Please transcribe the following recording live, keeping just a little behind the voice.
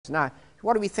Now,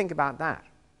 what do we think about that?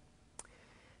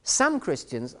 Some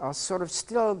Christians are sort of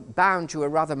still bound to a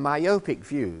rather myopic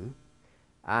view.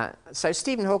 So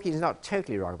Stephen Hawking is not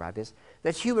totally wrong about this,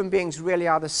 that human beings really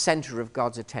are the center of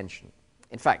God's attention.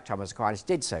 In fact, Thomas Aquinas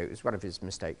did so. It was one of his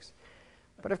mistakes.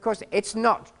 But of course, it's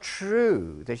not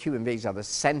true that human beings are the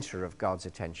center of God's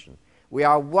attention. We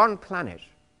are one planet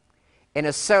in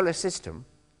a solar system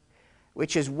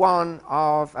which is one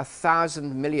of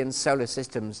 1,000 million solar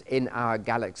systems in our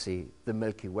galaxy, the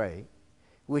Milky Way,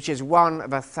 which is one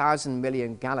of 1,000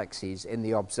 million galaxies in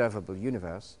the observable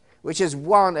universe, which is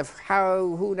one of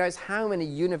who knows how many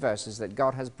universes that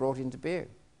God has brought into being.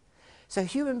 So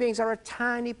human beings are a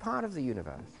tiny part of the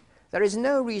universe. There is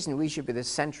no reason we should be the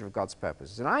center of God's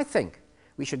purposes. And I think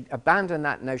we should abandon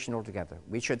that notion altogether.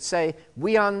 We should say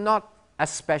we are not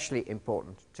especially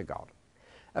important to God.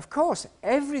 Of course,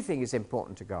 everything is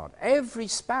important to God. Every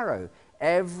sparrow,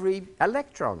 every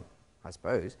electron, I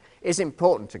suppose, is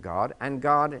important to God, and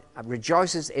God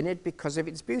rejoices in it because of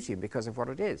its beauty and because of what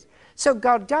it is. So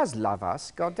God does love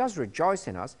us, God does rejoice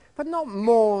in us, but not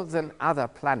more than other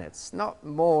planets, not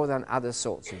more than other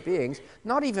sorts of beings,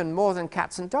 not even more than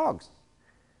cats and dogs.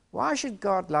 Why should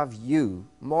God love you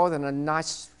more than a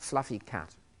nice, fluffy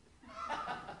cat?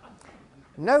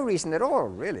 No reason at all,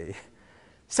 really.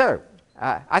 So,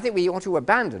 I think we ought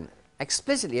to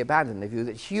explicitly abandon the view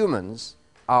that humans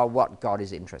are what God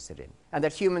is interested in, and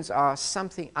that humans are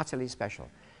something utterly special.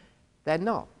 They're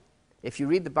not. If you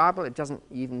read the Bible, it doesn't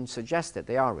even suggest that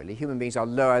they are really. Human beings are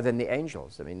lower than the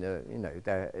angels. I mean,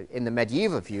 in the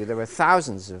medieval view, there were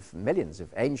thousands of millions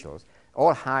of angels,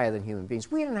 all higher than human beings.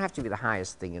 We don't have to be the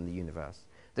highest thing in the universe.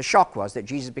 The shock was that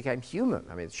Jesus became human.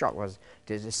 I mean, the shock was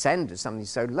to descend to something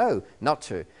so low, not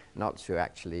to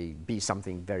actually be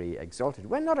something very exalted.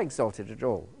 We're not exalted at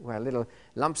all. We're little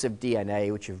lumps of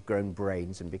DNA which have grown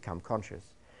brains and become conscious.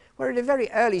 We're at a very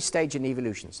early stage in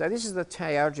evolution. So this is the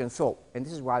Teilhardian thought, and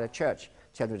this is why the church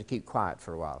told me to keep quiet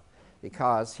for a while,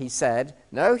 because he said,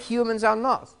 no, humans are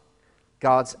not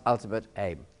God's ultimate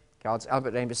aim. God's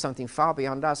ultimate aim is something far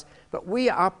beyond us, but we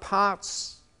are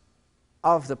parts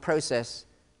of the process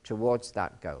towards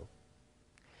that goal.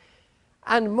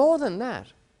 And more than that,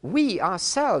 we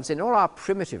ourselves, in all our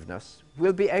primitiveness,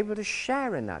 will be able to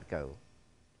share in that goal.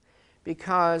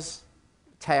 Because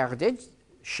Teilhard did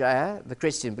share the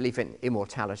Christian belief in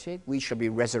immortality. We shall be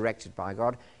resurrected by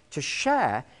God, to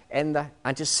share in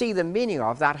and to see the meaning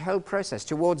of that whole process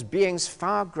towards beings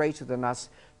far greater than us,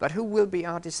 but who will be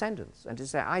our descendants, and to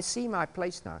say, I see my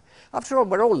place now. After all,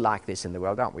 we're all like this in the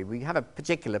world, aren't we? We have a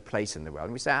particular place in the world,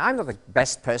 and we say, I'm not the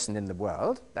best person in the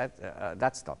world.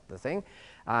 That's not the thing.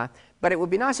 But it would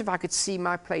be nice if I could see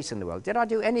my place in the world. Did I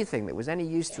do anything that was any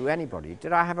use to anybody?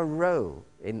 Did I have a role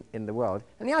in the world?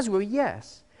 And the answer was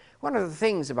yes. One of the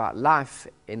things about life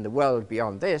in the world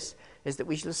beyond this is that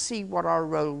we shall see what our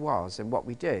role was and what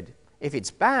we did. If it's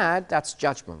bad, that's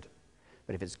judgment.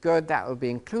 But if it's good, that will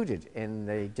be included in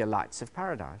the delights of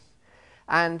paradise.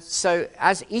 And so,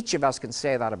 as each of us can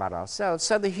say that about ourselves,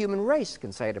 so the human race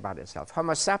can say it about itself.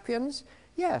 Homo sapiens,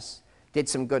 yes, did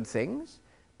some good things,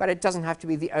 but it doesn't have to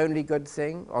be the only good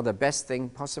thing or the best thing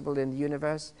possible in the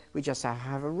universe. We just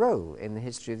have a role in the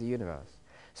history of the universe.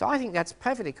 So I think that's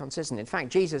perfectly consistent. In fact,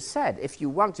 Jesus said, if you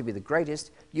want to be the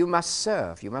greatest, you must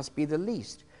serve. You must be the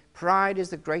least. Pride is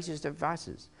the greatest of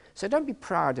vices. So don't be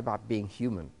proud about being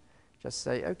human. Just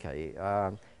say, okay,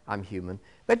 I'm human.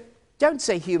 But don't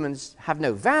say humans have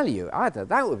no value either.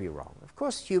 That would be wrong. Of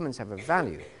course, humans have a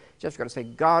value. Just got to say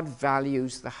God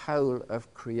values the whole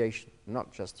of creation,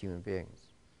 not just human beings.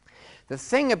 The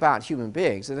thing about human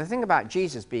beings, and the thing about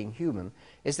Jesus being human,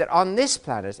 is that on this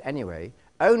planet anyway,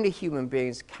 only human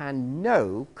beings can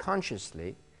know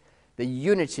consciously the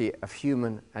unity of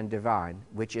human and divine,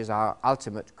 which is our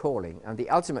ultimate calling, and the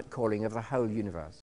ultimate calling of the whole universe.